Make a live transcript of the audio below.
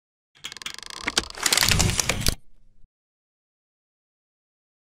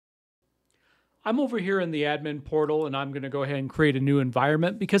I'm over here in the admin portal and I'm going to go ahead and create a new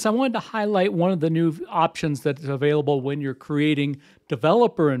environment because I wanted to highlight one of the new options that is available when you're creating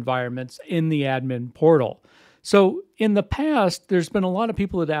developer environments in the admin portal. So in the past, there's been a lot of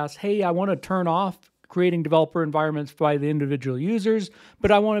people that ask, hey, I want to turn off creating developer environments by the individual users,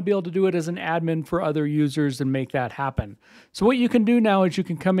 but I want to be able to do it as an admin for other users and make that happen. So what you can do now is you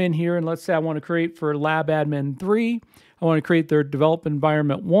can come in here and let's say I want to create for lab admin 3, I want to create their development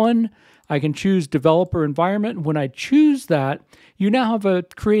environment 1. I can choose developer environment. When I choose that, you now have a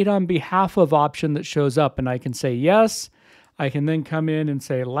create on behalf of option that shows up and I can say yes. I can then come in and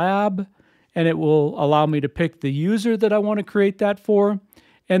say lab and it will allow me to pick the user that I want to create that for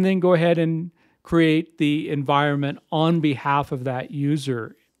and then go ahead and create the environment on behalf of that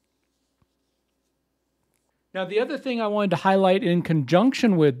user. Now, the other thing I wanted to highlight in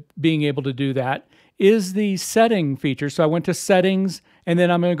conjunction with being able to do that is the setting feature. So I went to settings and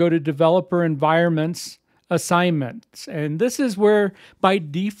then I'm going to go to developer environments assignments. And this is where by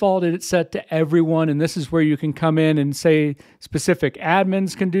default it's set to everyone. And this is where you can come in and say specific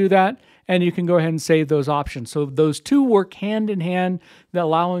admins can do that. And you can go ahead and save those options. So those two work hand in hand,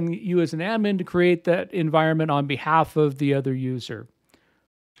 allowing you as an admin to create that environment on behalf of the other user.